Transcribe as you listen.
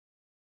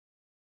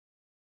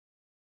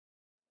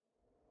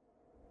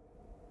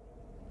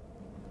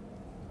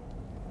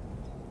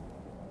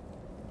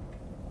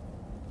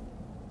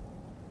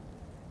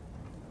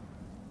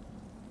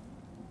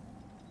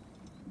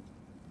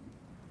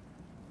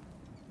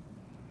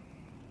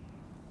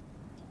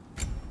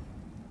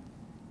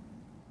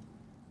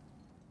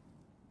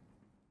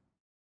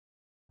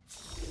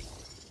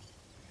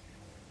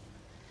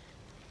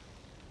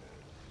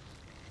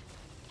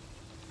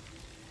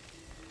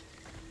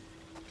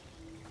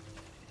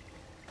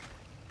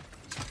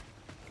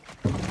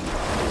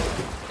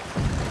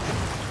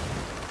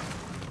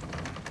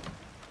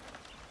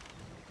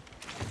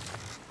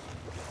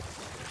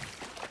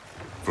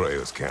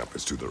Freya's camp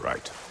is to the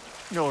right.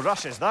 No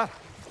rush, is there?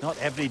 Not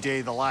every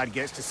day the lad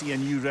gets to see a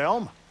new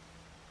realm.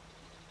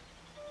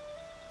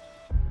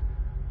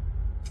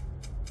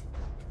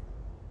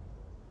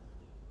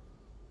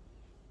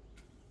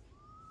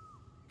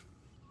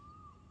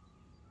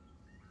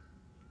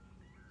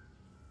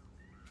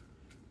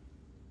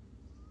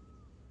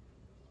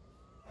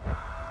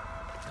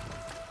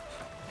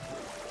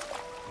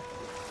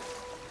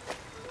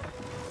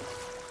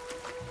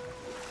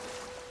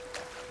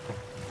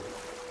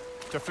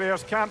 To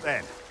Freya's camp,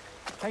 then.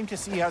 Time to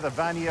see how the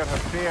Vanir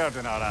have fared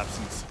in our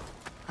absence.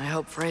 I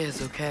hope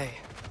Freya's okay.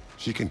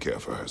 She can care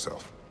for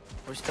herself.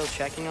 We're still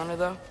checking on her,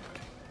 though?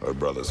 Her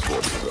brother's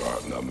forces are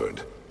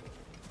outnumbered,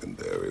 and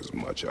there is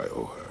much I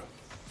owe her.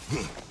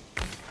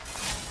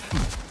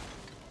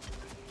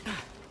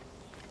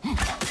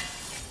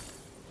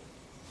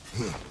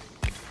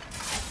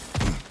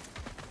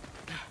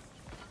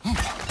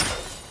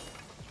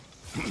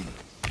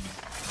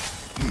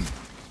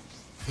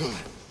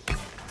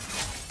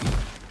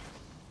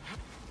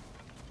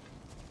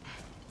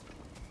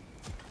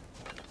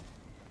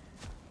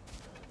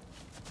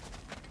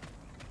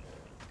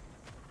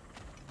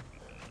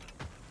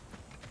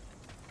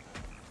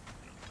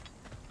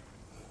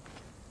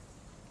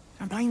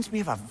 Reminds me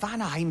of a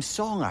Vanaheim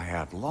song I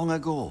heard long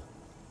ago.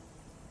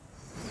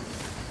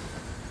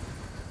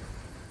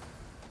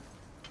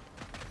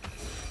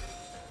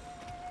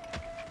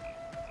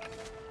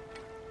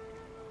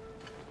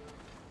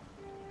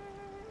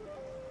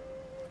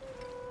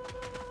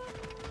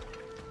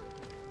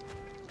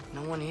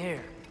 No one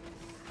here.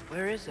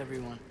 Where is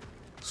everyone?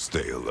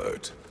 Stay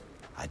alert.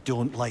 I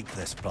don't like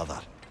this, brother.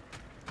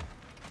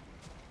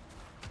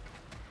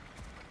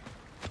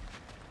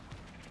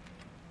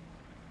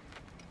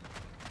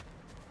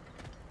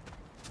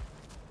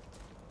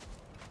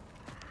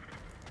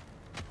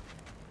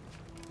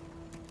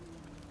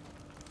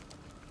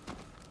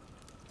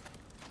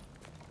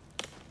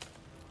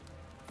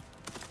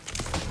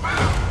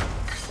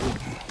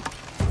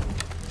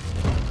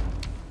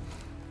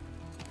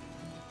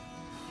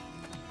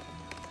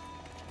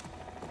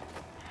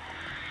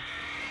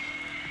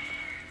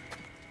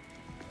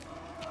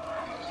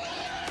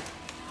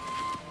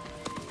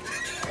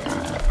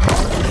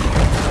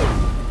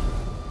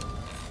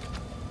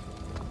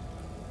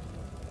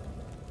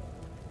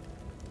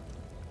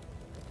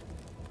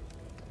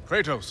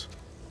 Kratos,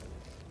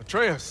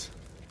 Atreus,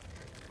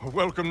 a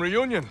welcome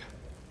reunion.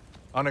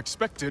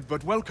 Unexpected,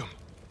 but welcome.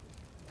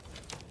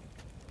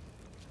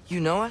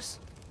 You know us?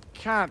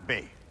 Can't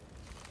be.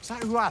 Is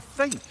that who I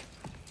think?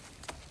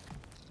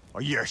 Oh,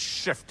 you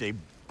shifty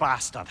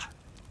bastard.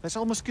 It's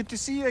almost good to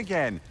see you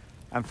again.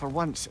 And for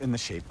once in the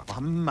shape of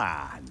a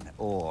man,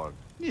 or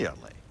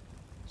nearly.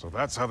 So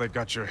that's how they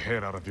got your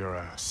head out of your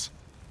ass.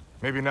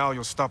 Maybe now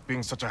you'll stop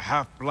being such a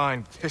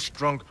half-blind,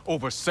 piss-drunk,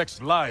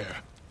 oversexed liar.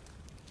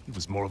 He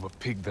was more of a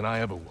pig than I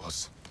ever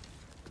was.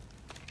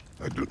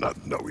 I do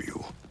not know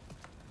you.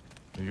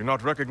 Do you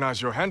not recognize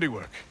your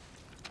handiwork?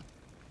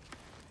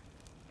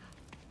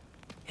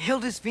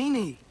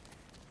 Hildisvini!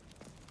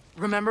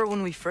 Remember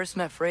when we first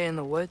met Freya in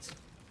the woods?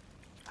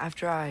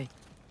 After I...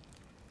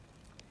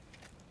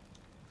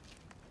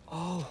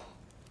 Oh.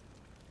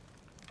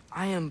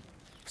 I am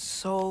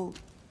so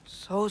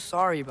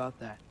sorry about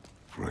that.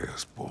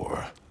 Freya's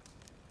boar.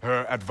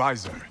 Her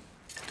advisor.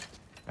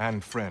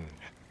 And friend.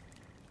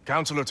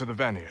 Counselor to the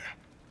Vanir.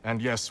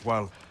 And yes,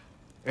 while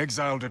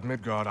exiled at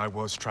Midgard, I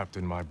was trapped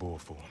in my boar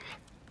form.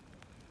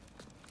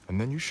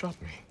 And then you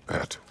shot me.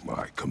 At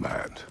my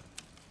command.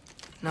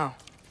 No.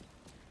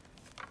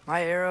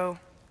 My arrow,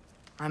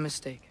 my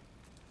mistake.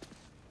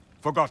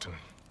 Forgotten.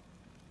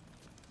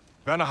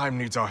 Vanaheim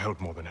needs our help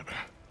more than ever.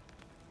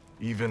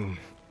 Even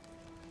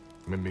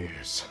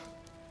Mimir's.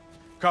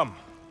 Come.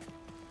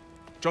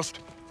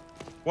 Just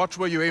watch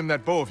where you aim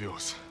that bow of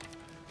yours.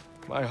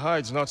 My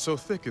hide's not so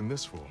thick in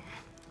this form.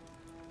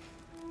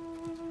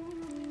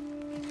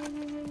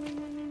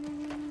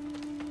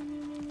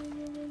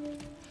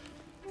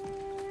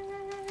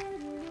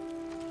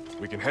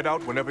 We can head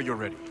out whenever you're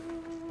ready.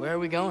 Where are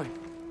we going?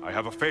 I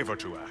have a favor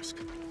to ask.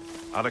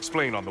 I'll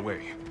explain on the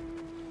way.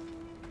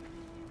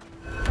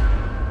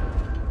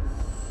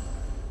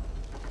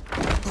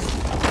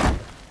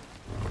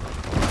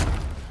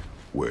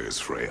 Where's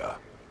Freya?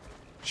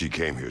 She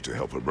came here to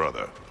help her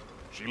brother.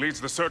 She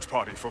leads the search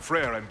party for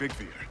Freyr and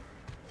Bigvir.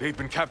 They've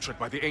been captured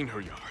by the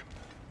Einherjar.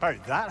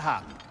 How'd that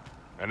happen?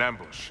 An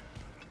ambush.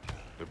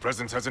 The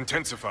presence has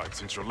intensified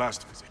since your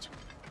last visit.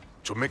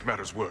 To make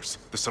matters worse,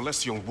 the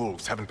Celestial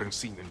Wolves haven't been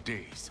seen in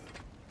days.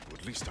 Or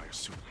at least I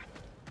assume.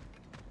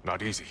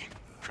 Not easy,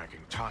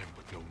 tracking time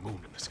with no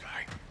moon in the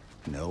sky.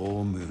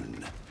 No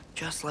moon.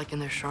 Just like in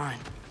their shrine.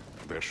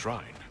 Their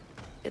shrine?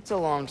 It's a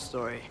long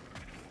story.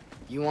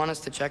 You want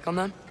us to check on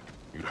them?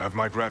 You'd have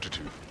my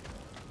gratitude.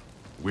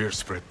 We're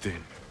spread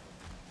thin.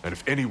 And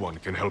if anyone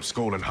can help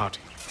Skoll and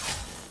Hati,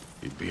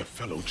 he'd be a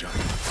fellow giant.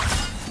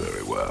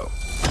 Very well.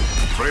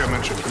 Freya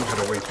mentioned you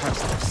had a way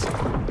past this.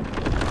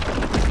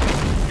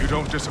 You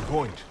don't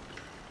disappoint.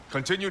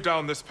 Continue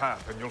down this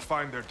path and you'll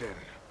find their den.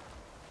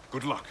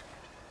 Good luck.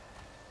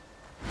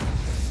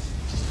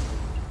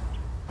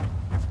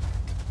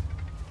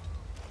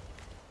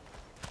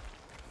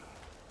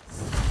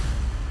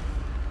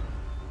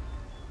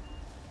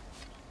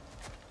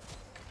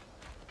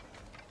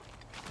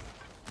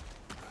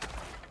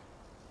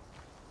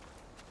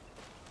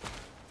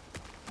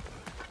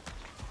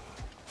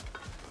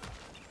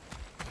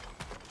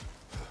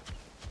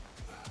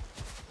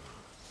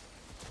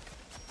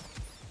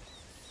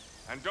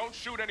 And don't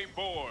shoot any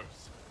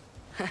boars.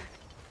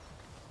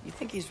 You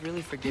think he's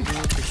really forgiving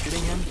you for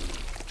shooting him?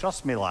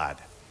 Trust me, lad.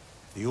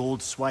 If the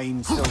old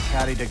swine still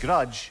carried a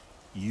grudge,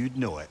 you'd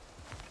know it.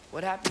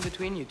 What happened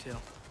between you two?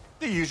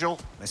 The usual.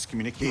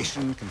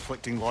 Miscommunication,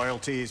 conflicting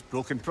loyalties,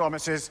 broken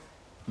promises.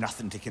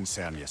 Nothing to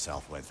concern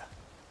yourself with.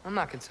 I'm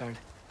not concerned.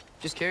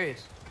 Just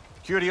curious.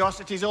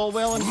 Curiosity's all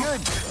well and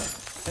good.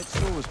 But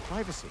so is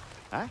privacy,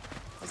 huh?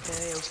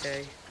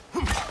 Okay.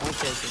 I'll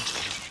take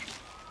it.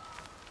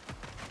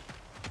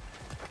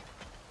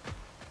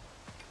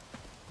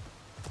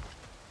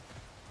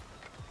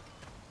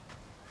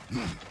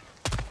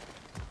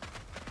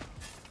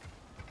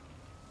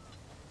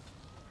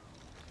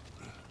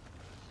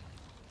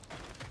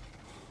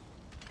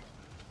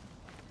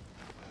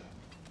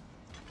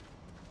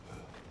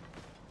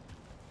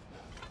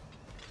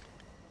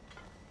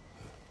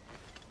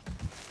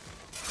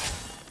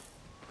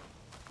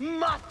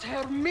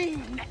 Mater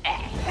mine!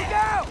 Look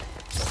out!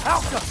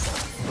 Alka!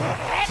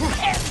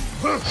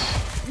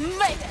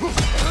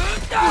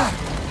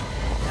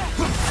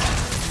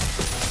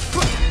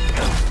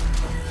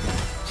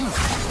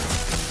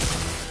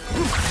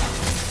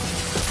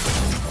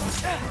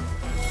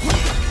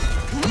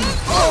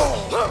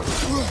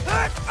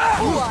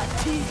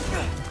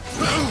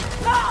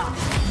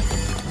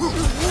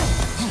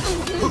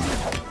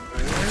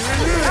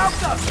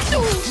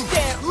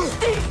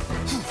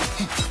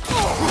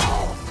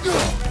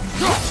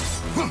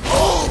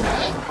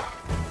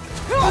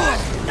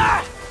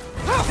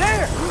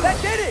 There! That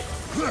did it!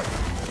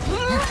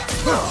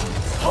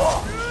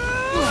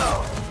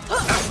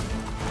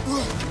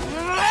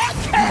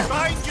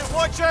 Behind you,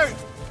 watch out!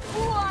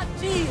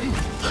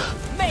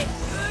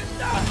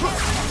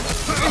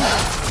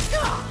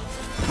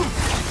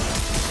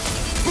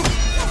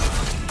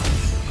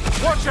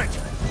 Watch it!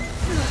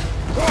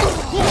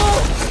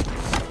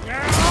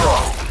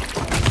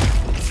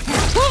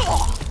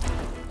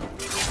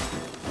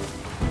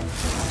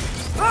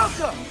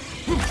 Alka!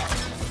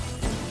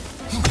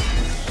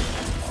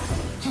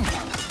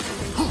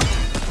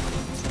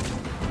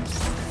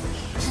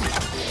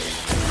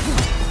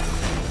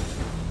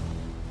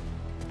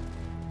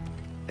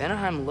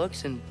 Vanaheim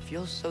looks and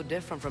feels so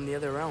different from the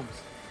other realms.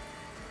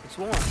 It's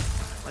warm,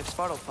 like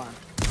Svartalfheim,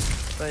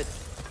 but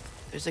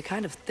there's a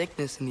kind of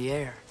thickness in the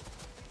air.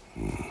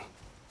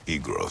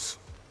 Egros.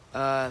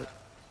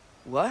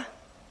 What?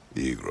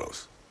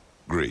 Egros.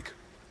 Greek.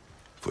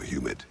 For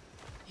humid.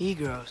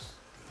 Egros.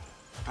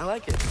 I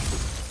like it.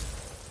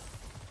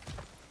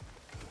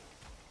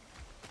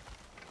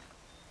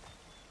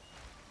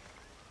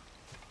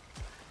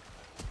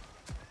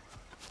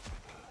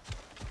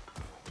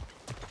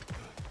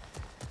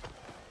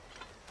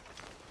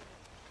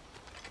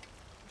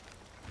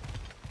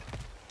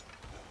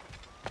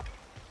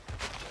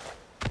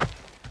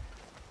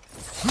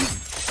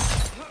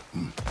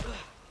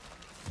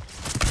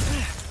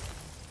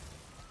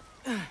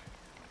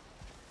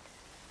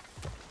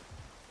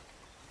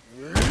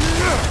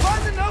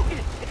 Find the Noken!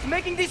 It's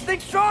making these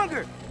things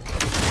stronger!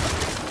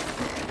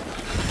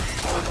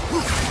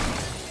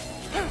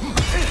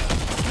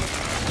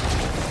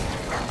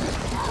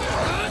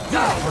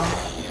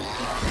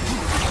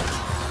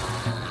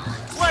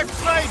 Left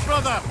side,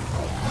 brother!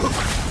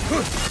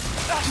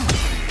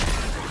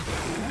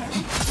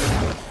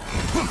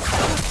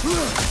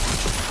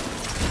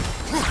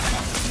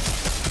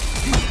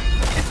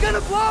 It's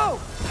gonna blow!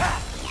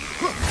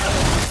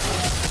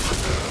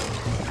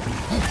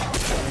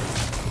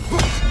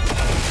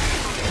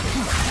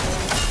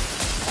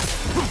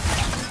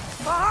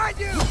 Behind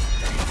you!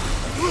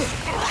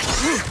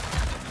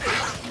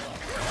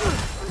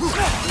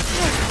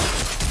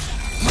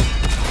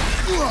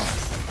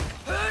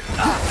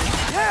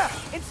 Yeah!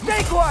 And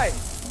stay quiet!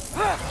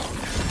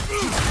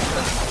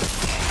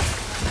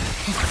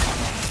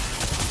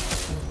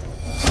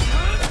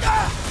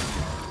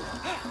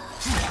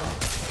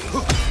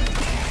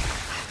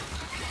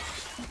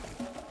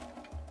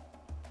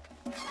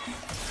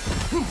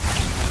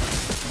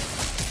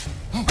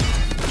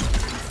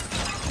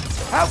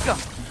 Alka!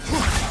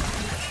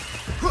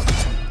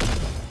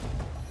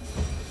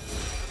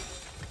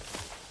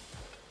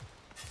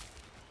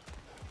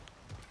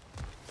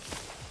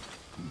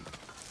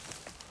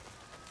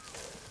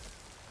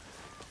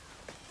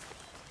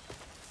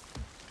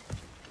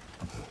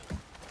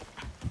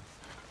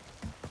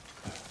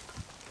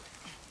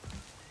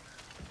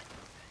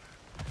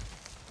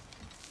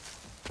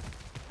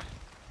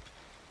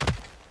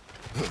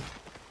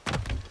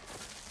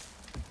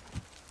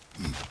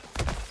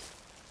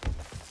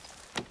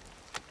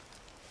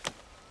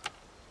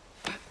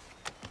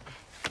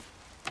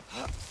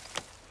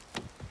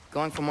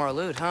 Going for more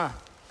loot, huh?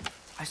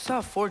 I saw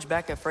a forge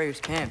back at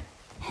Freyr's camp.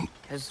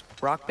 Has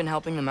Rock been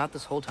helping them out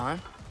this whole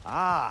time?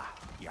 Ah,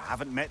 you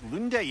haven't met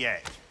Lunda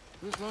yet.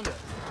 Who's Lunda?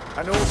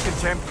 An old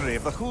contemporary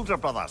of the Hulder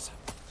brothers.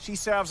 She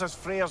serves as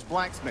Freyr's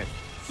blacksmith,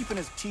 keeping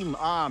his team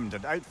armed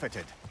and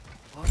outfitted.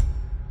 What?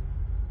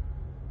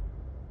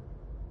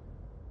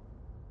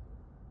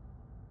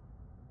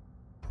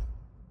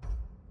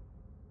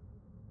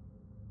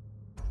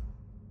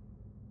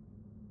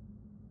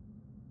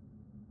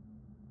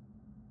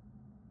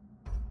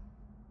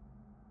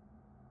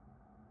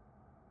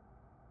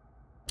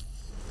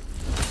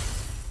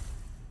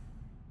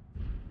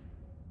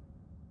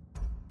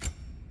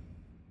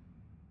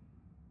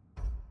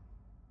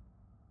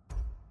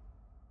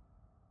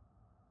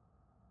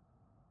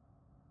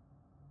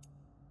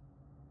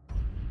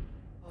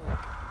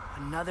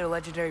 Another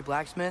legendary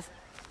blacksmith?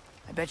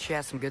 I bet she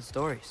has some good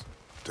stories.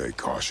 Take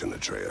caution,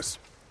 Atreus.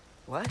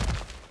 What?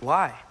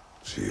 Why?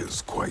 She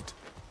is quite...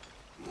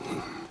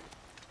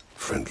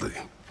 friendly.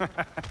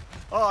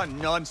 Oh,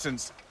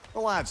 nonsense. The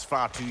lad's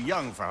far too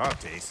young for her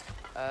taste.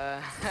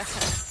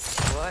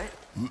 What?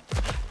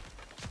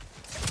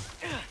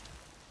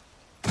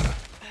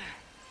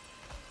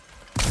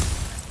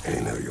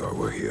 Einherjar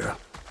were here.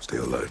 Stay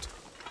alert.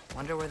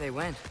 Wonder where they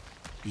went.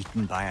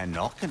 Eaten by a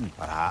knockin',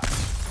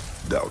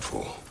 perhaps.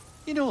 Doubtful.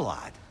 You know,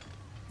 lad,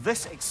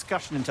 this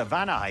excursion into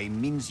Vanaheim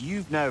means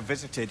you've now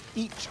visited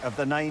each of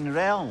the 9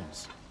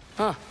 realms.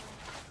 Huh.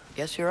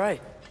 Guess you're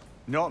right.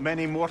 Not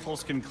many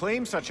mortals can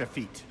claim such a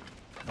feat.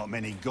 Not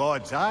many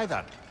gods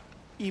either.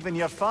 Even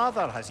your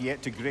father has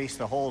yet to grace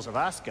the halls of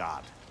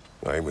Asgard.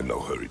 I'm in no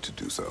hurry to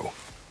do so.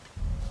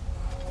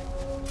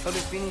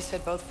 Odysseus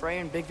said both Frey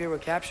and Big Veer were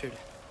captured.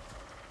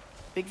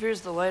 Big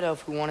Veer's the light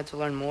elf who wanted to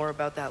learn more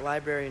about that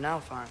library in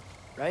Alfheim,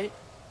 right?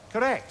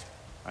 Correct.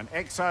 An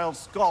exiled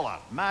scholar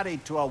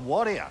married to a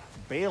warrior,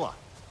 Bela.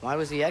 Why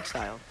was he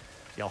exiled?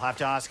 You'll have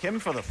to ask him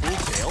for the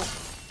full tale,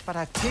 but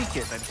I take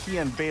it that he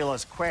and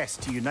Bela's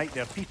quest to unite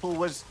their people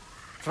was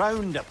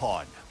frowned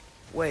upon.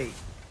 Wait,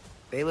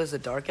 Bela's a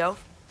dark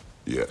elf?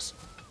 Yes.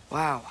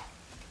 Wow.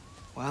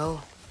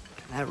 Well,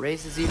 that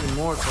raises even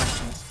more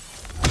questions.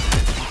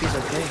 Hope he's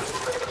okay.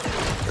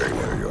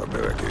 Einherjar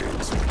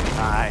barricades.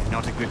 Aye,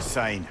 not a good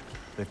sign.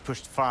 They've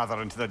pushed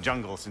farther into the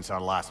jungle since our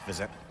last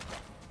visit.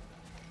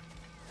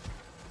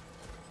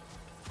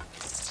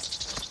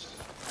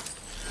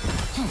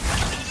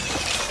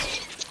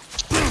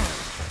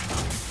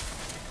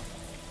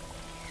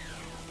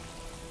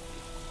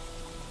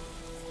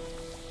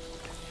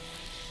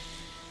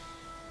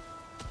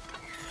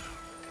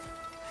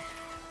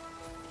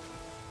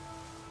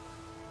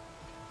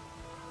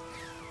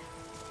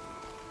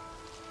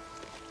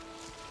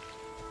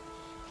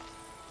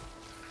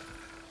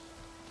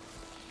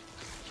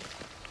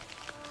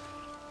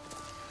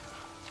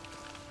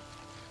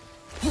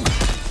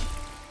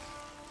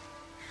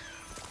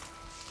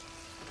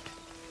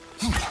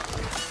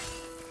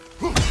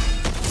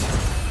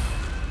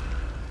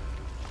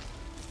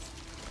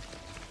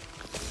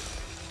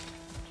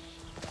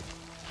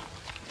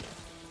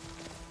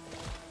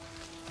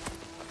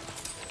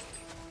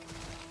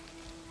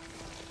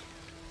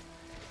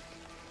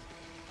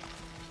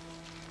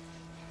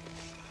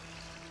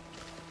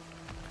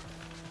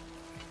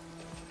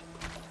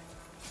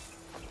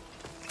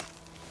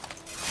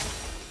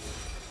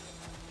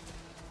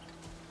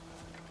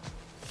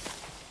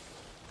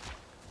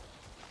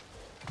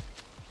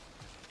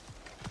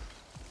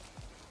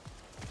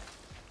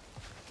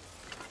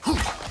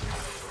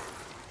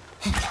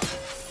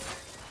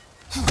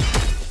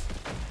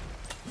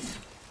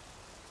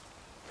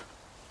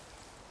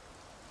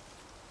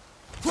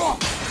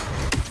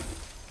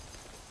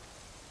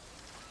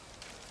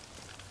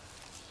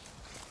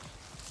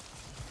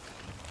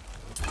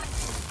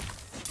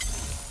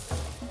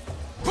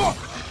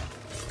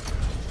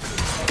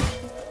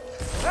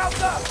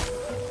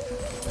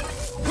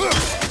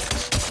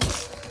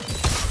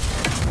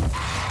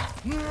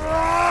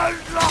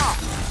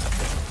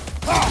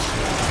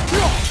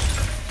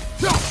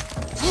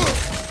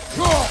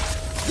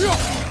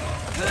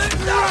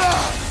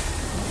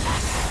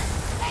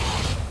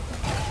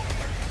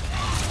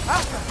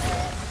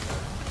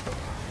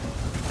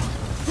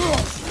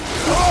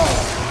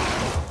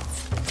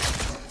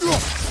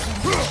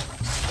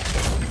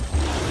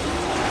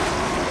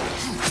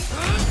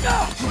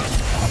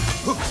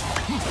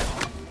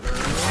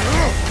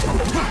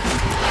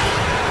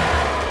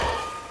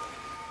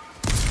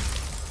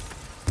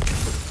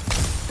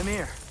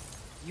 Vanir,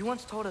 you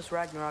once told us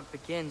Ragnarok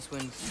begins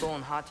when Sol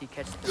and Hati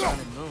catch the sun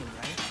and moon,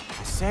 right?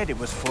 I said it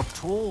was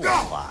foretold,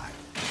 lad.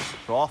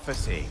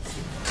 Prophecy.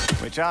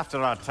 Which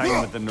after our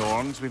time with the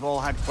Norns, we've all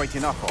had quite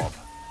enough of.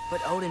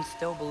 But Odin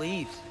still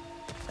believes.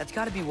 That's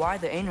gotta be why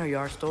the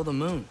Einherjar stole the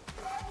moon.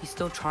 He's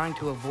still trying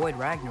to avoid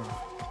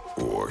Ragnarok.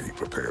 Or he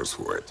prepares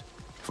for it.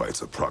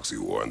 Fights a proxy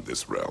war in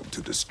this realm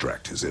to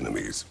distract his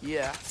enemies.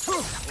 Yeah.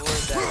 Or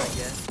that, I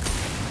guess.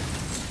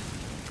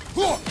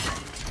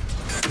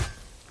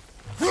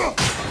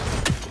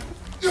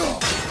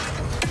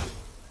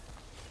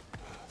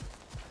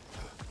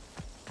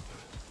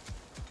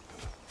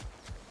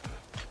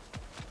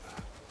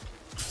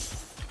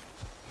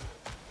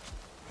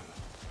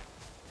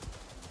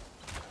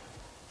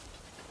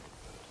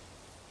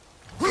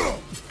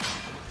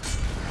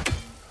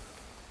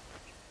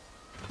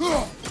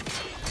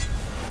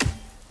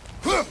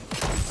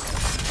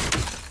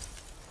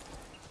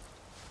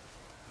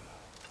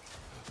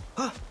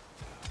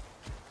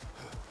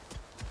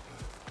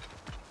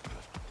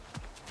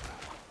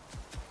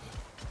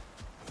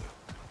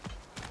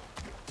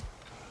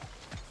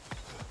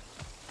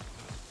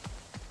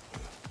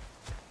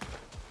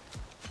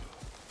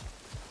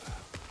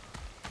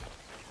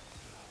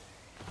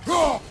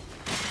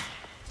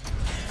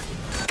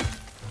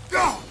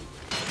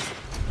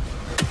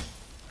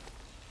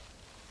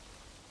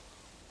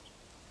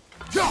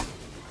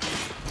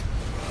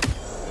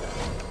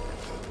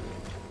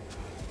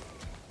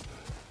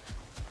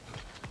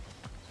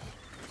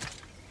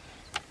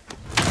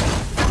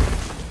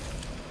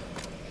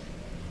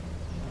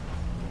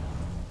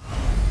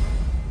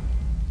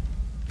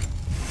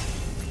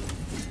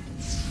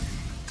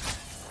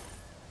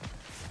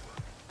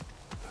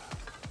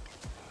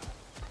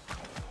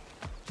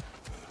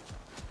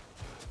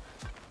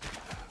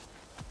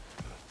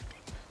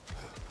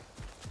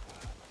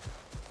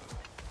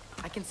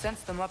 can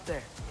sense them up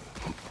there.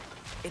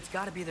 It's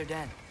gotta be their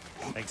den.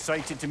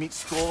 Excited to meet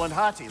Skoll and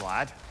Hattie,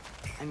 lad?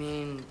 I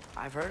mean,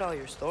 I've heard all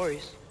your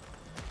stories.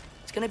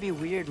 It's gonna be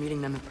weird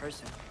meeting them in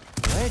person.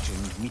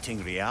 Legend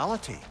meeting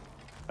reality.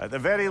 At the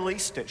very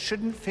least, it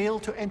shouldn't fail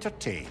to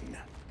entertain.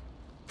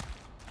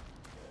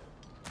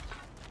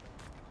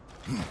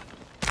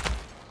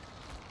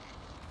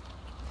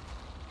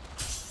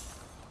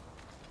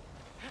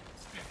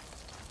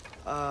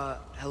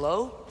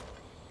 Hello?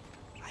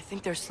 I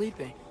think they're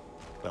sleeping.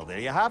 Well, there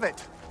you have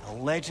it. The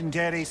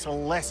legendary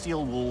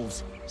celestial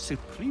wolves.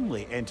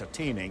 Supremely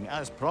entertaining,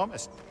 as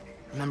promised.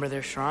 Remember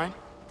their shrine?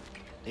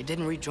 They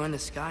didn't rejoin the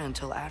sky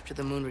until after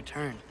the moon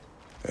returned.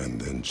 And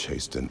then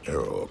chased an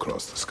arrow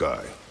across the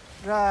sky.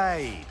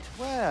 Right.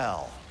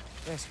 Well,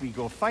 guess we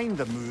go find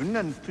the moon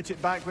and put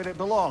it back where it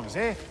belongs,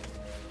 eh?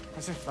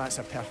 As if that's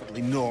a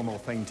perfectly normal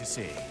thing to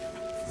say.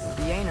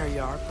 The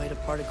Einarjar played a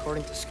part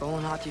according to Skoll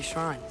and Hati's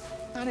shrine.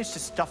 Managed to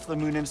stuff the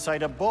moon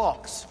inside a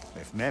box,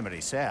 if memory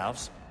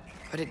serves.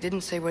 But it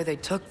didn't say where they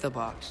took the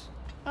box.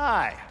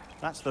 Aye,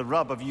 that's the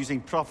rub of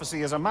using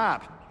prophecy as a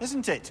map,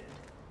 isn't it?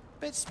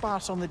 Bit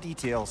sparse on the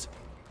details.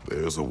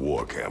 There's a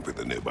war camp in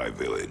the nearby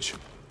village.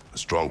 A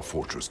strong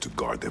fortress to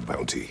guard their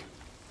bounty.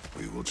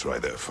 We will try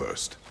there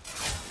first.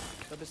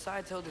 So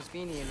besides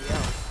Hildisvini and the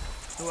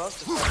elves, who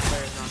else does fight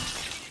players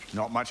on?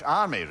 Not much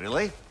army,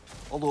 really.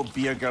 Although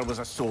Birger was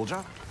a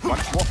soldier,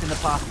 once walking the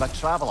path of a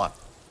traveler.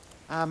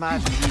 I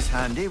imagine he's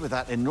handy with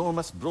that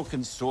enormous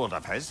broken sword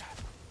of his.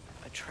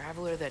 A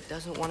traveler that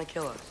doesn't want to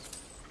kill us.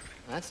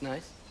 That's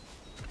nice.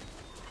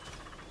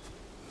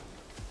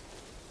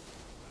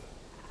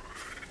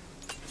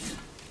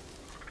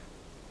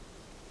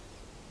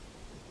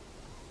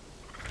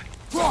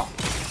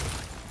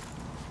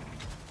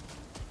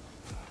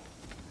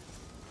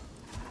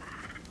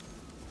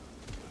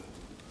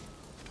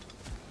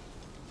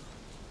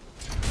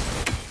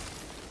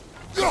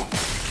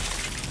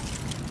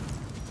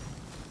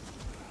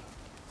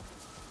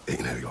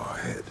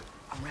 Ahead.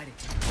 I'm ready.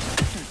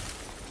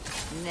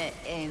 Ne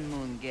en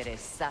mun gere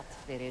sat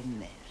fyrir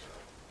ner.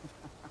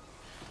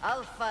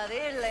 Alfa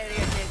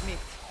rilleri mit.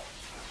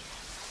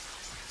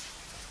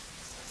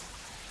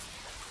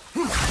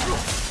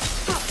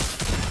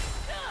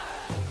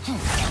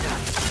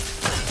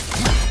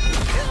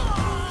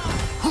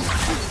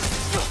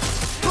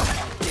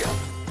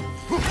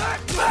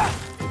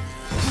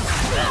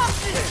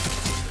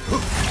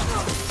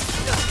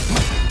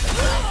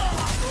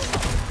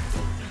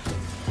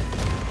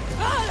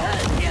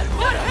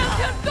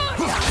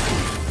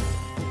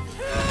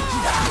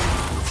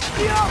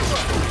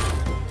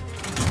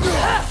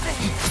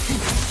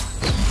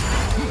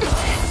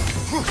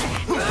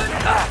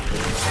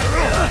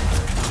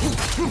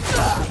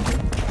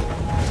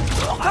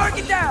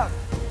 Target down!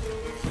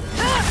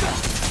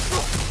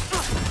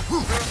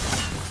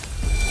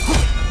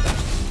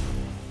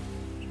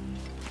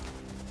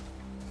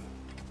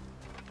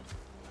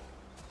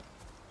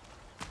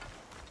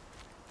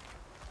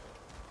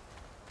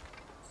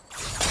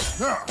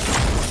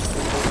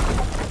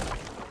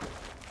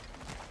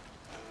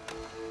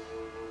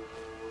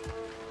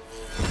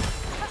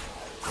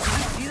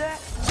 See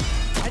that?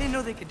 I didn't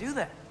know they could do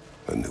that.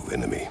 A new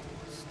enemy.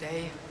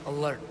 Stay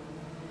alert.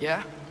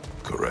 Yeah?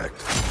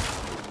 Correct.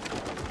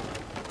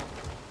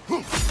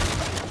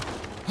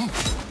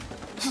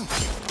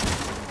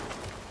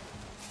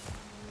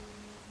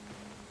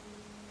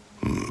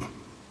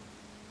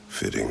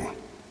 Fitting.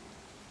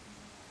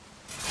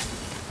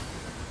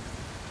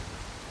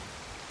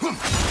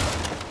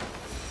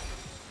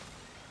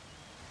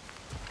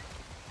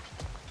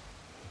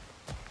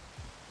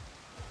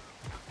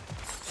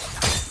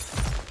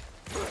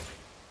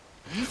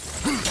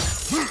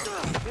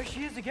 There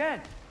she is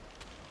again.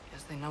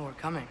 Guess they know we're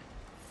coming.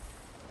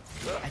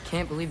 I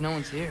can't believe no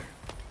one's here.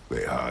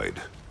 They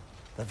hide.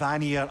 The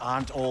Vanir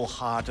aren't all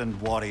hardened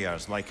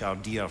warriors like our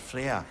dear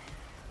Freya.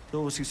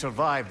 Those who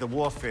survive the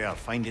warfare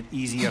find it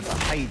easier to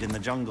hide in the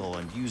jungle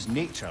and use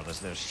nature as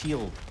their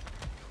shield.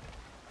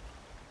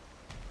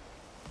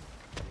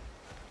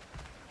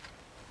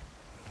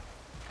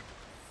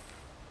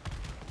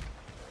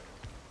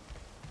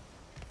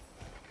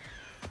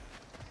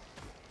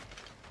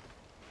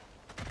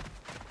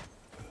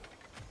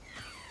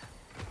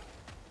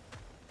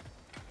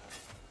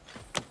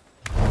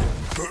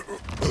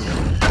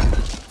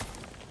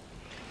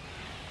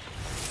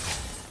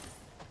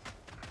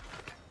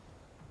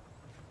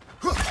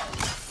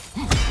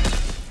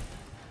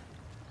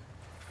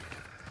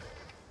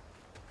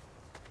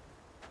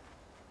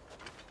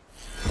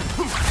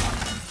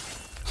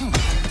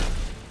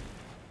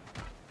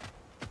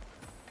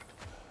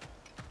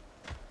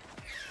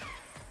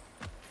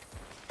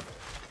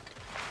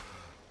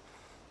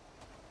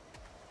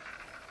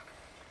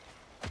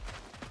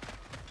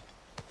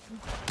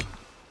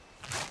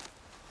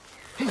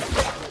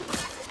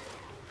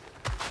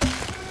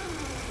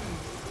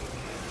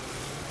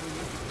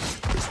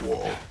 This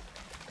wall.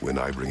 When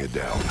I bring it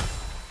down,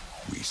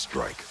 we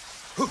strike.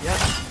 Yep.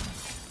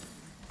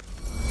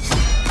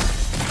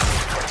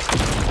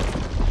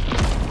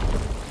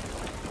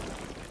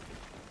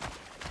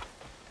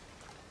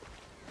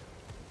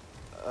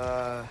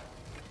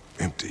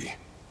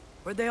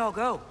 Where'd they all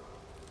go?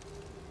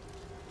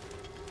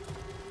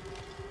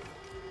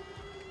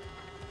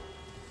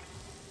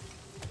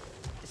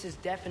 This is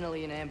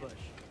definitely an ambush.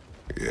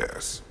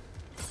 Yes.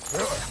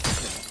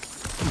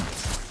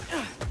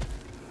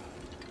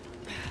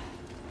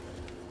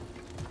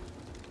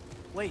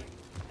 Wait,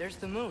 there's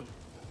the moon.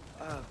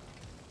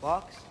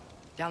 Box?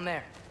 Down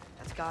there.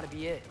 That's gotta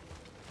be it.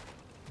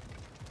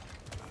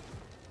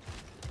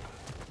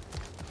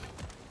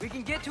 We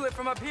can get to it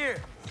from up here.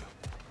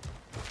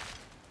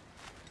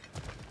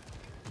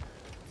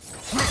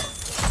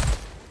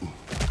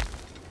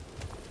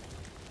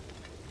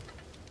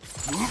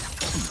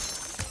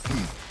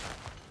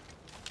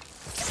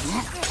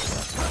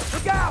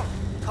 Look out!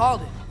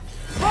 Called it.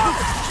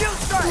 Box! Shield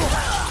strike!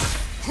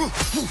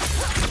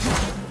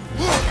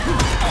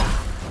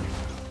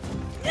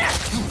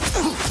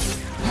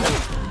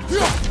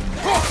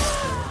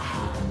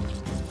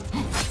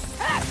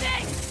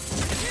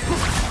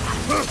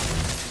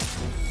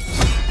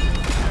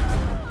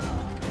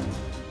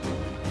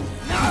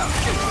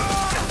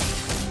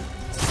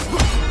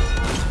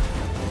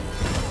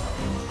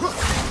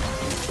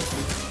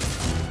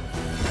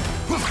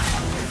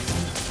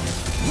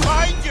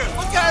 Behind you!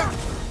 Look out!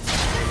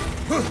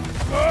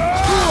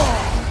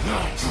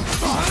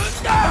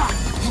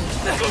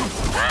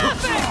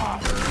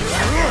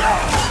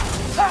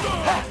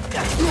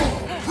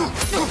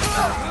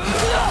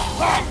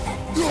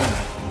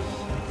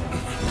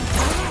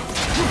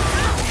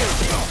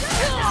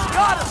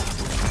 Got him!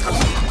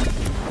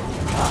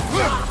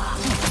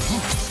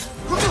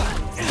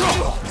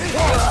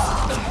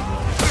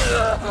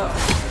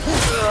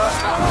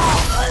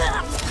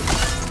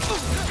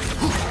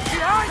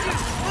 Behind you!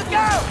 Look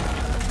out!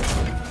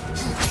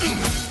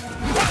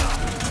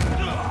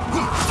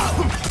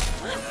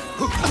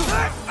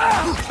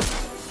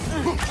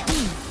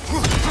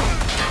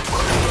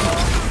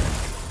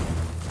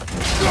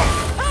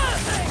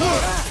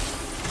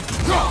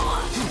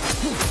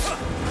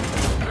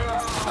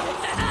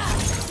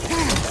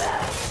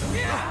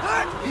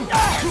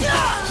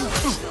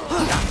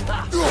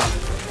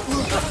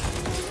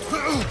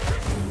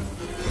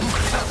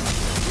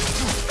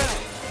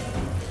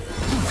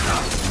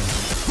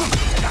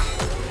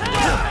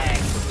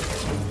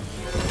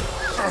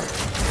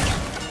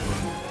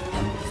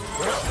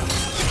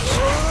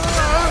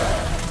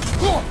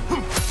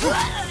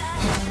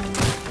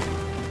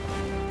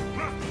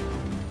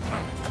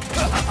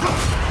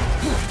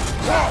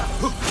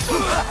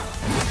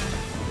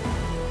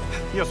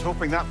 Here's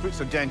hoping that puts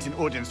a dent in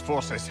Odin's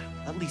forces,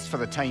 at least for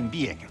the time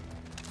being.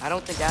 I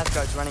don't think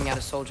Asgard's running out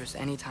of soldiers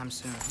anytime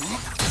soon.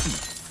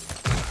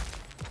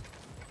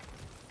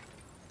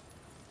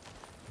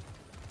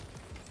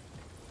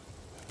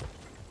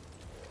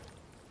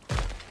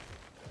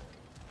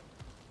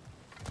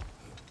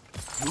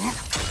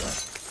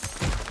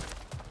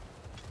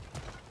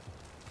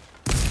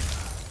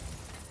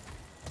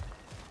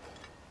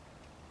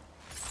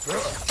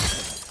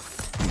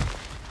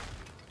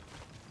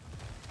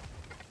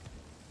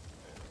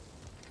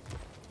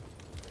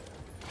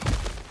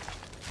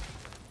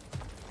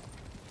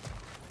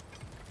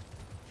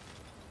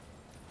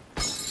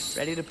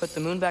 Ready to put the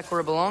moon back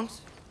where it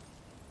belongs?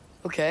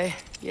 Okay,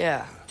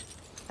 yeah.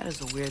 That is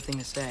a weird thing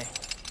to say.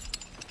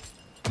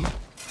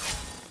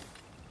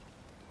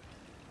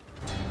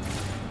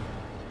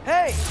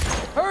 Hey!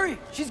 Hurry!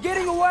 She's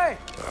getting away!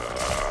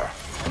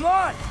 Come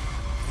on!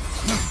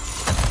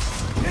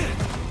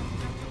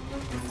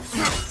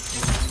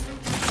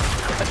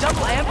 A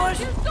double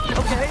ambush?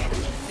 Okay,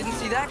 didn't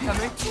see that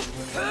coming.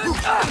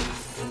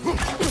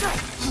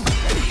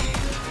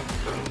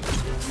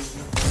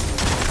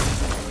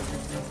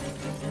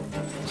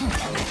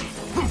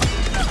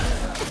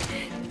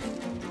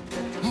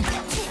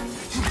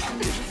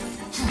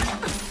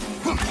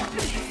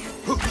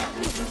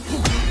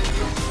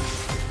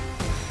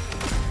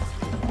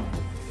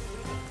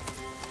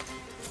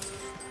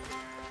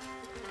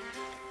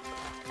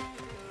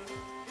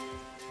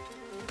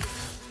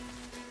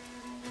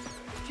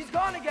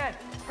 Gone again!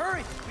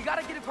 Hurry! We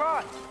gotta get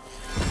across!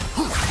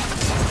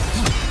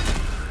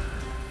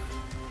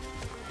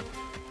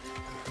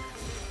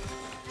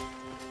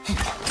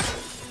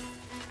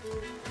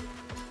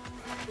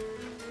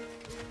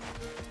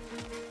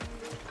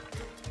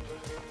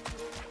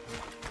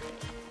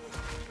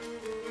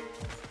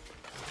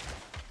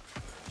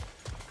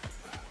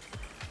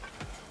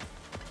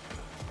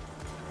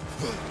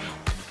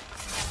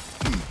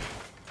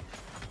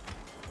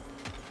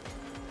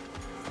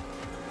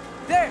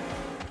 There!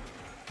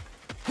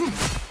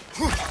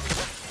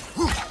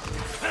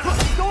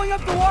 Going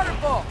up the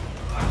waterfall!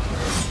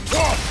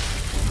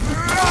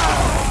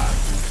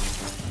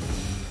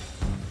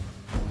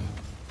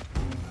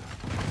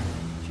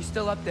 She's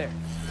still up there.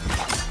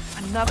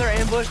 Another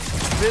ambush?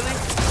 Really?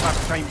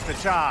 First time's the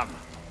charm.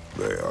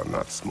 They are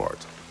not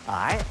smart.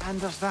 Aye, and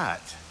there's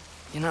that.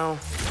 You know,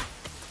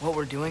 what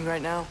we're doing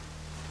right now,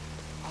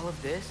 all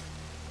of this,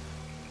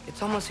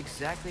 it's almost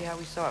exactly how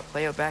we saw it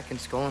play out back in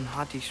Skull and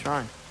Hati's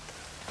shrine.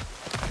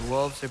 The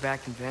wolves are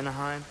back in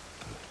Vanaheim.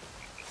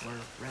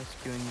 We're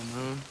rescuing the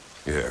moon.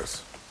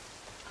 Yes,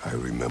 I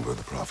remember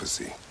the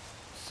prophecy.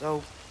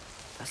 So,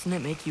 doesn't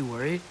it make you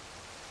worried?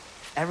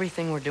 If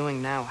everything we're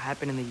doing now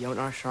happened in the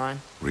Jotnar Shrine?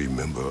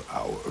 Remember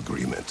our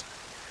agreement.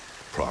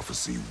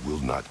 Prophecy will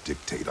not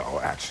dictate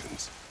our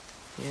actions.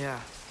 Yeah.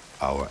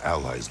 Our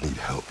allies need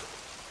help.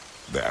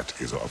 That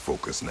is our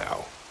focus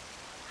now.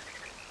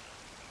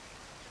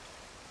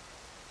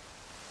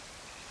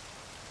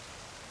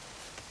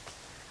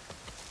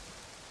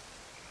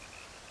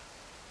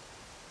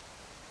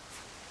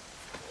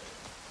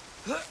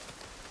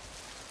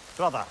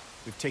 Brother,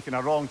 we've taken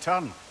a wrong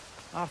turn.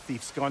 Our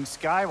thief's gone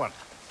skyward.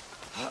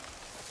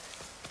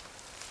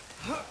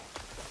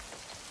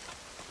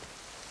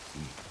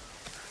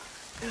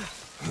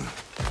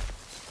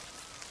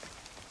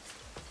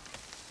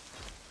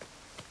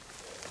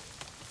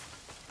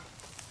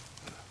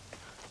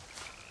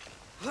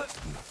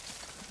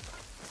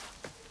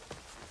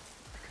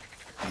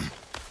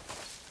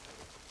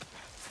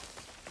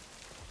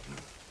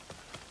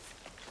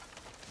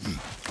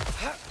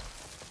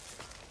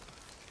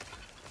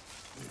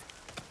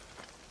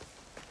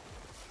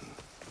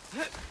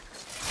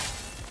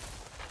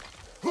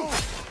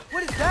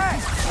 What is that?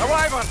 A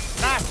wyvern!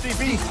 Nasty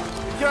beast!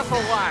 Careful,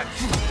 lad!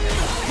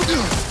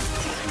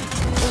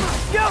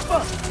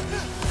 Jumper!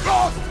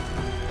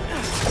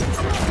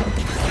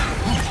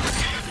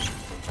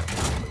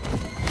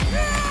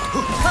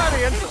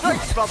 Carry and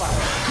fight, brother!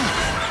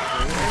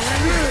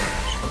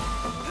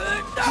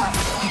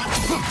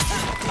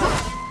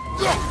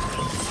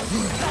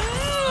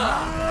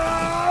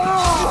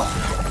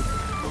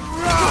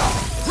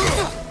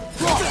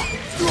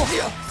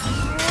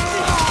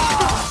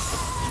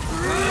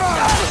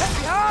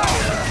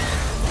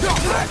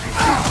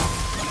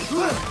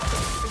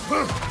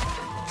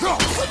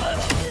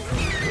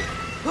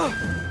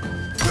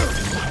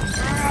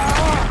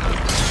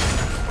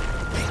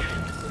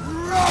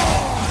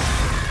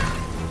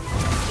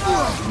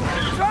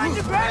 Trying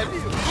to grab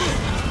you!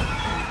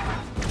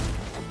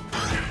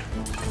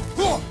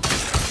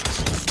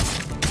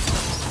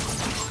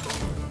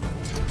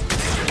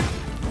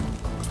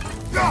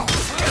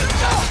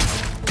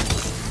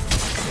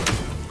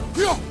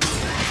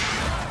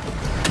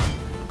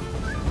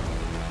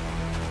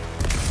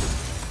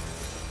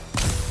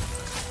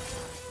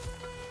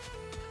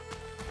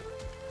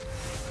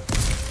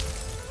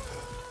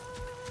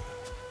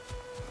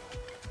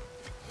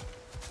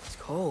 It's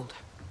cold.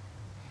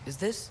 Is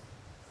this?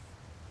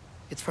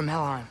 It's from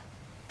Helheim.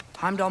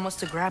 Heimdall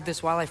must have grabbed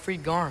this while I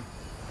freed Garm.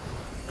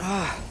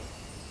 I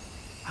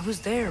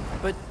was there,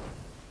 but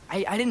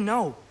I didn't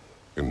know.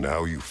 And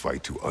now you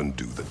fight to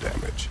undo the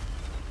damage.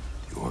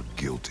 Your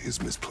guilt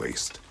is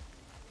misplaced.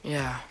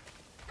 Yeah.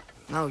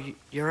 No,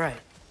 you're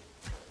right.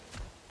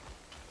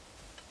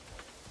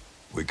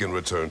 We can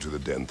return to the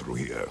den through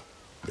here.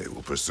 They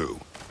will pursue.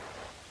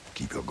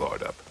 Keep your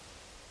guard up.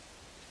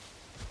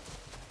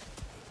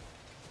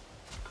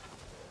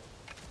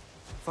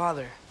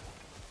 Father,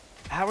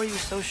 how are you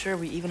so sure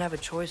we even have a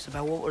choice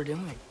about what we're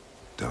doing?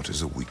 Doubt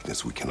is a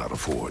weakness we cannot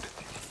afford.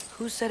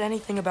 Who said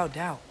anything about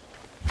doubt?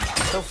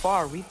 So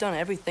far, we've done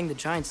everything the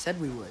Giants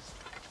said we would.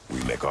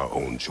 We make our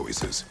own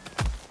choices.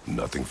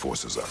 Nothing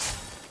forces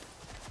us.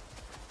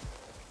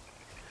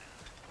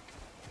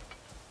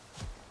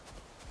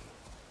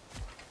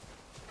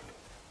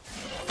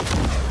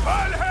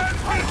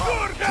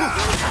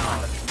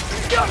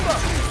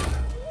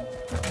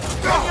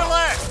 Bring your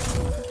leg!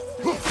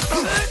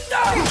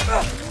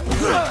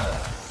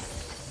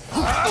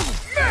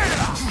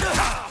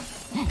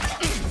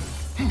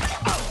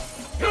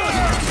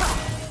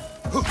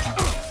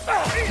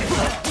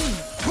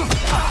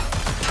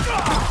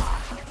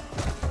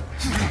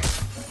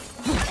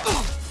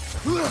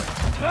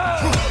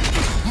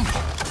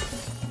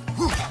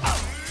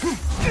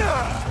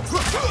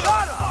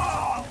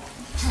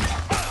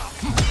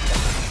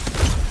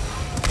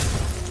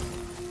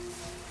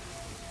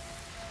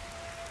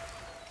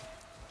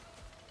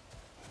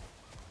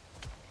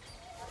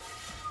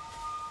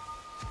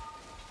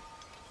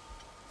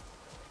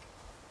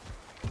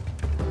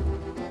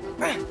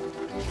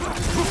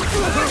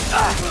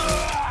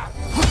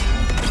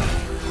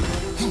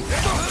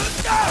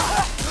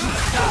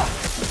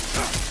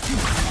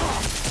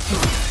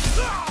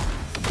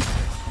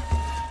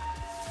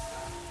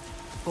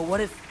 But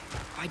what if,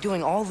 by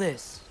doing all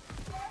this,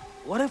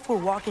 what if we're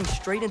walking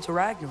straight into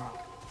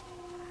Ragnarok?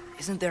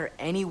 Isn't there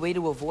any way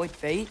to avoid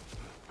fate?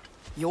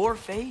 Your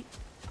fate?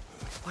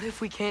 What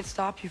if we can't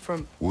stop you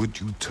from... Would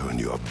you turn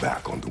your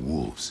back on the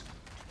wolves?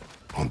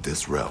 On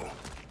this realm?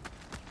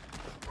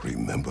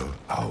 Remember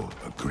our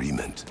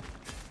agreement.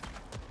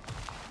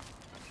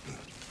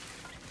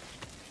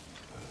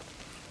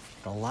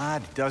 The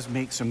lad does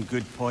make some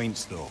good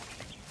points, though.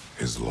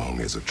 As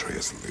long as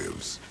Atreus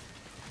lives,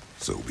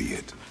 so be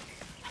it.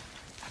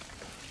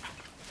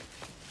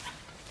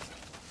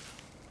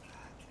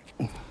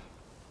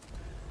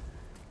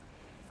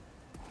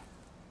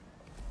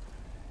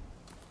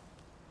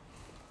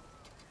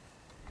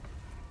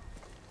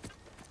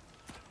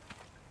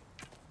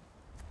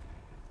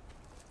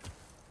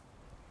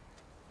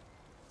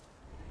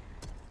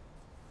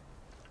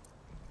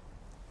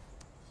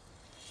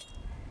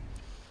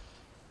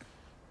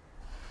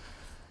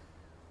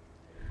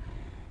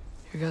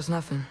 guess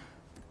nothing.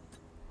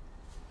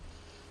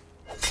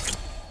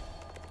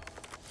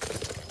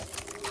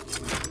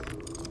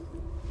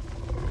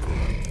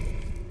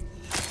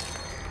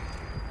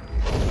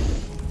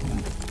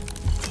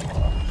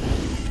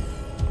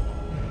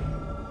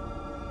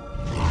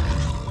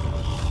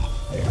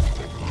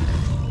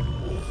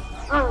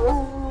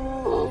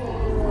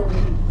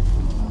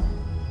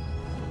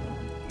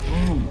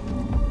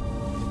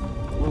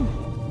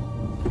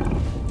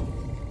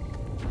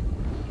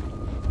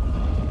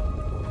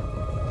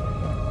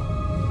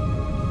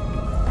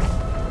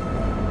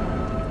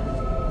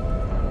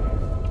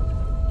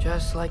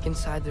 Just like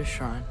inside their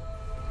shrine.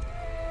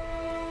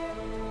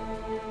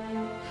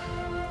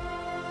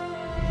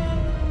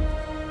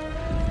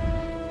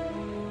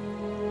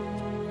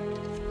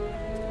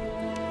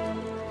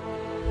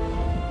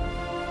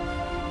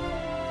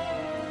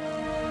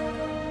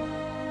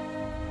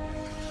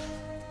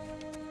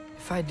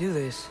 If I do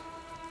this...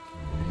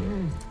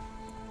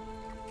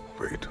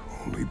 Fate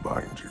only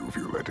binds you if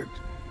you let it.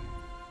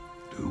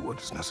 Do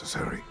what is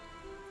necessary.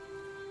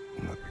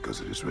 Not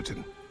because it is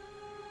written.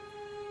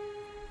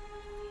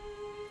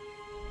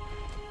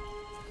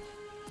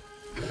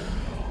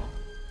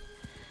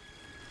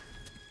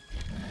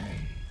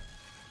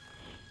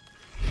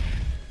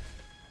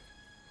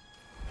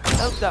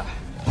 Elsa!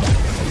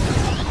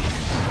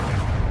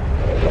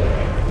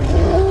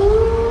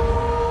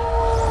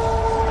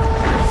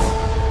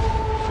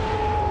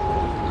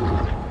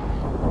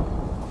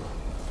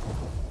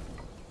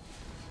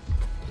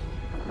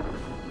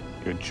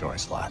 Good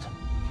choice, lad.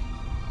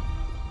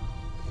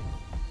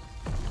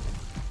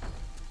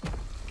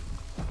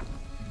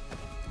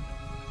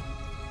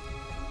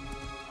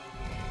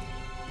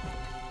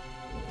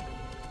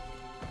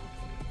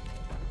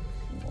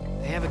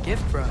 They have a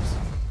gift for us.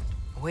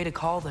 A way to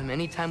call them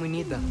anytime we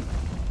need them.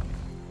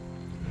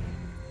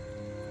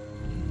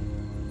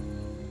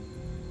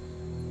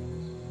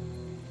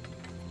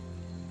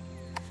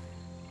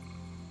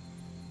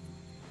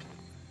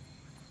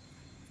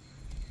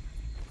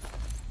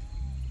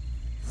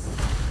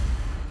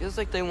 Feels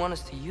like they want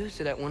us to use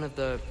it at one of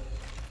the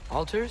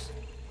altars.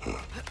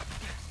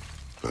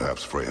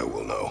 Perhaps Freya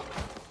will know.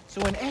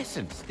 So in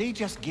essence, they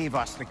just gave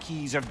us the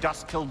keys of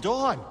dusk till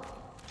dawn.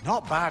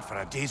 Not bad for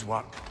a day's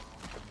work.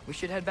 We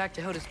should head back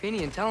to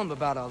Hildesfini and tell him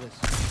about all this.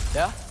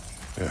 Yeah?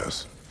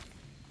 Yes.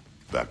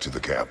 Back to the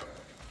camp.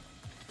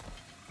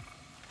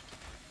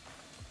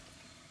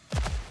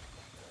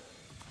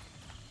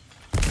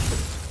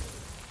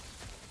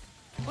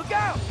 Look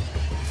out!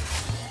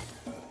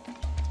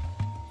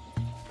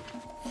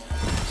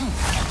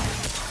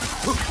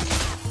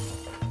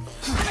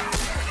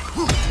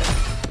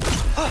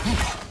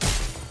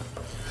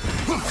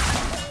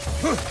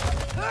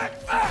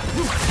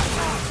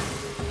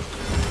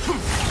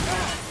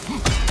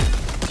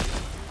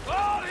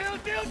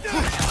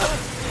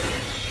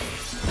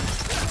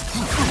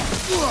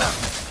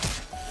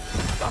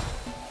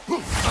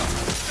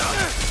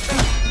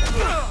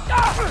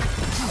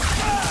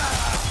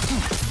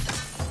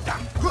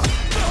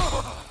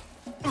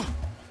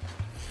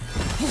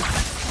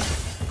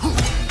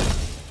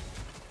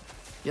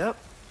 Yep.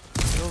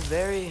 Still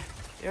very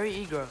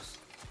gross.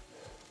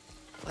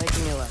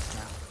 Liking it less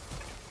now.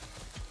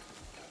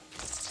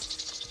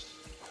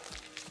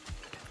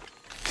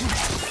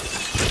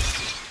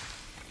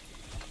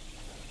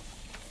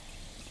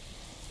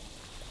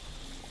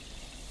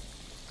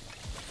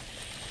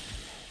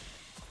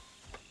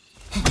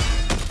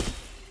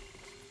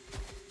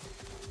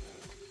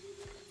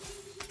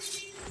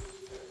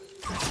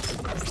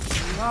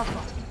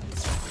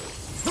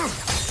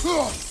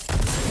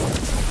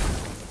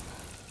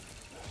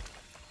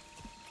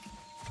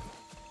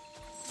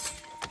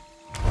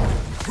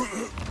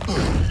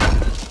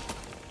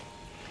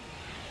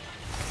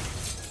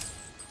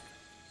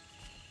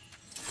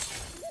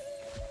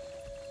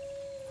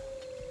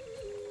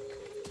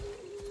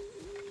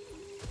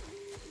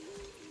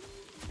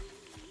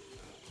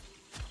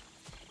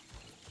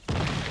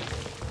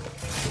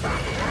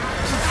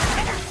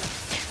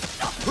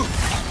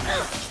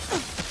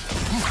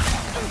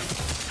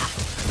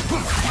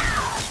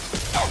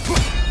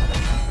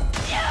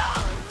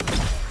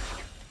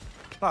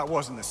 That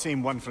wasn't the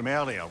same one from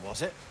earlier,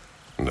 was it?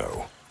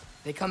 No.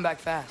 They come back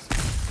fast.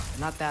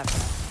 Not that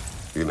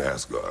fast. In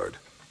Asgard,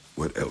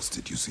 what else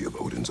did you see of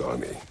Odin's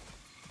army?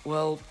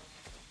 Well,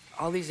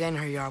 all these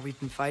Einherjar we've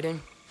been fighting,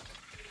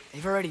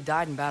 they've already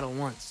died in battle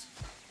once.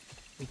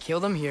 We kill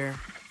them here,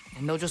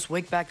 and they'll just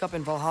wake back up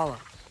in Valhalla.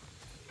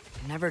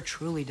 They never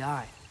truly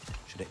die.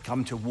 Should it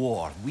come to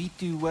war, we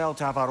do well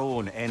to have our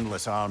own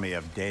endless army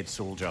of dead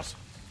soldiers.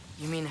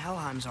 You mean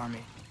Helheim's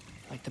army,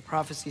 like the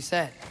prophecy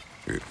said?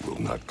 It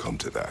will not come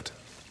to that.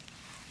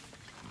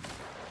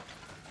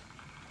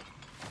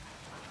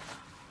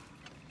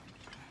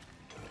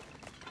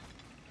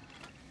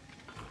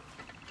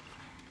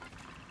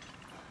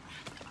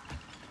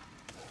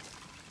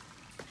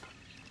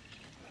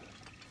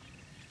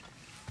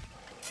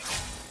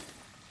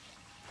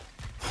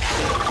 Two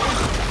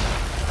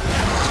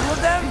of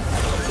them?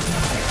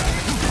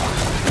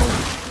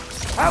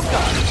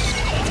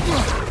 Asgard!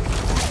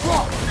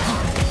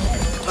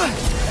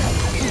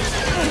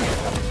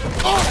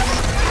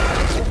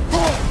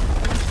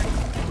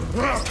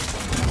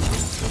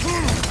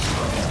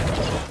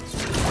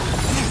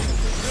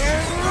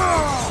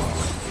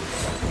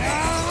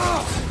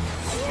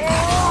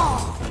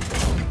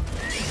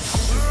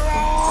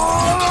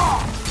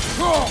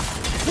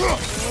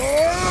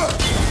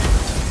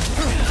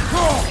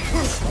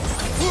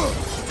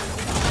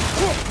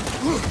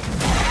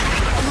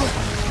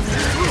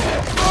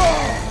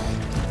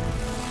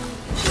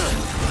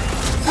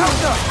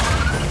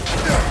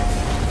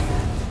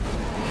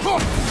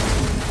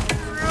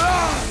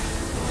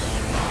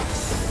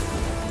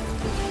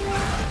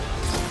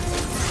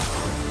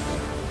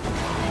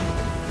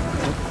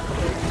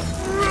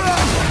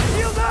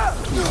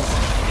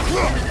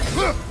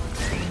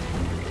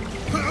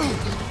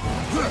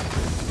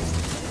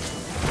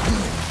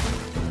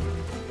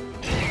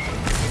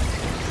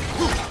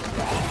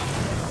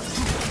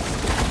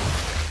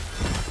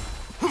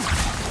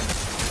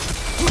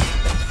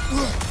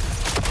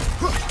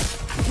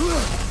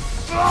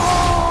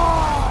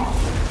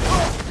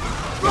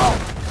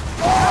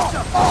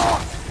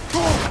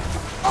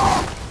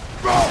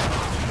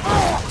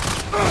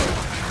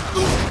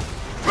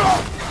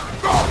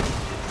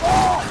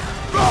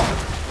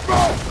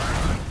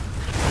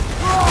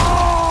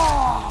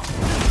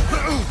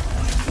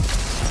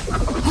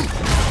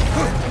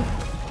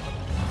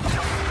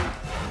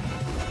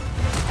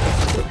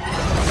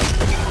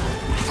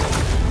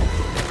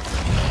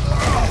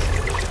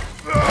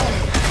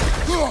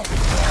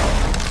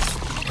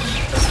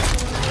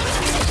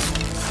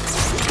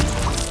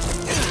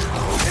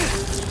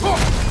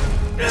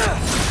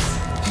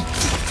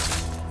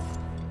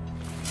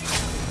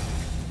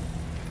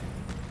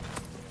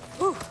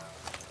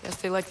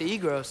 they like the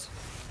Egros.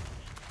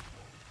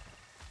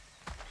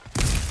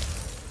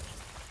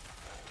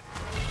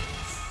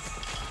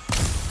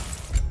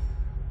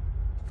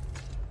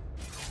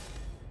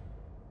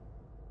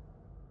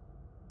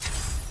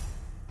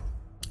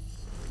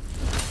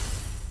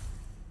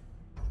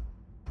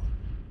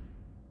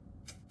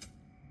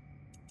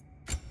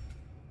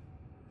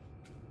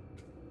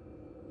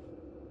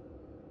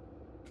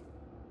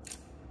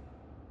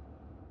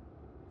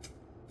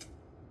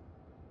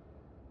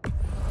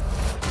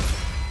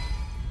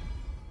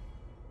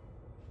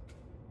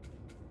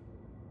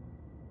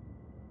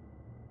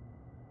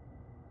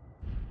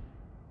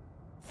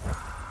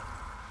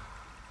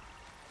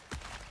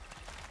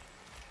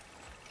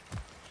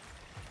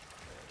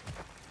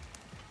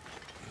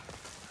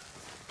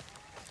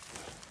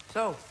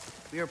 So,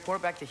 we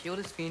report back to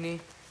Hildisvini,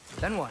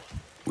 then what?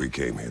 We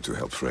came here to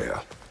help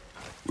Freya.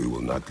 We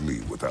will not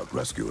leave without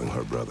rescuing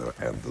her brother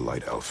and the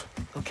Light Elf.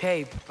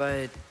 Okay,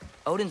 but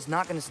Odin's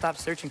not gonna stop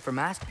searching for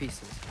mask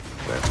pieces.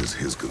 That is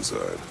his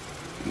concern,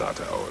 not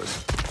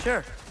ours.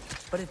 Sure,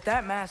 but if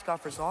that mask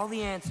offers all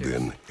the answers...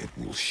 Then it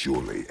will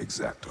surely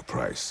exact a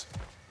price.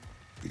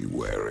 Be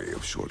wary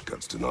of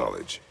shortcuts to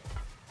knowledge.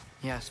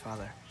 Yes,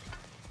 Father.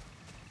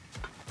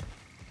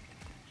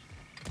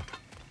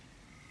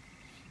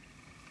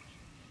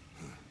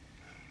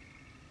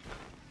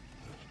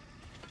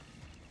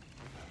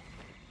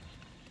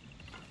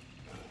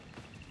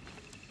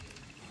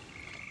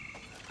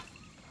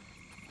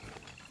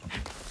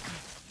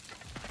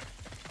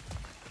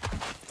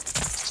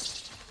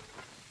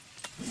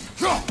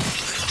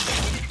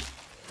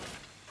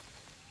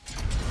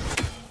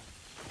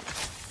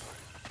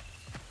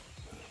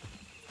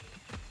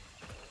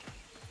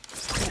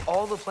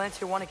 All the plants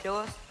here want to kill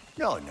us?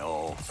 No,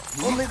 no.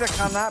 Only the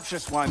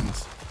carnivorous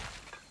ones.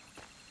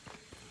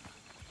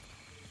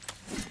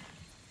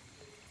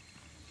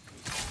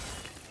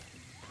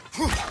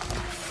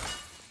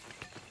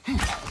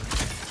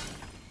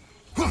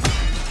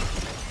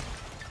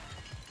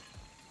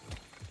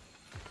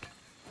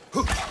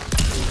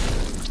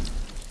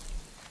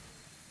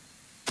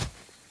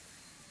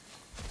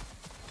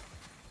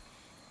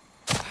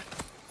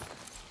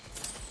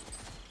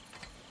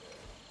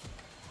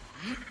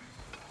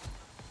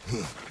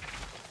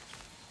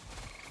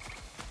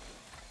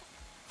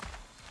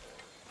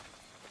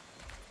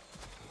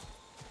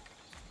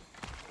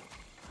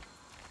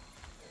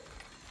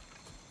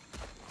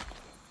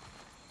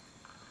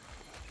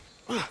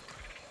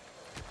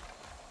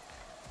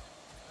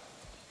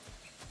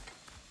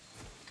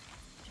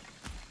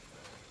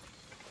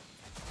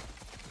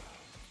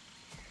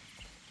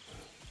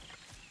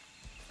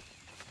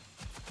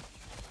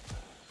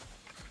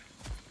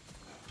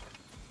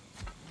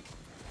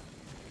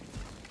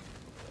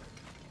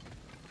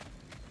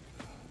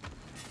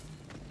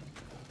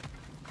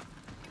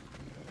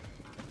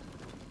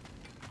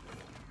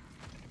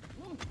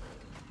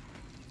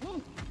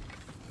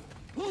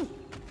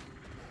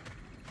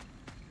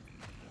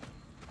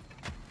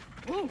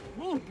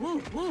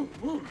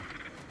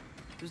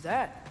 Who's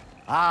that?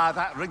 Ah,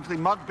 that wrinkly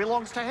mug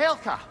belongs to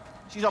Helka.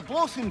 She's a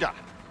blowthunder.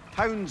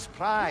 Hounds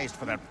prized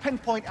for their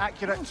pinpoint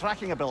accurate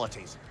tracking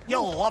abilities.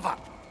 You'll love her.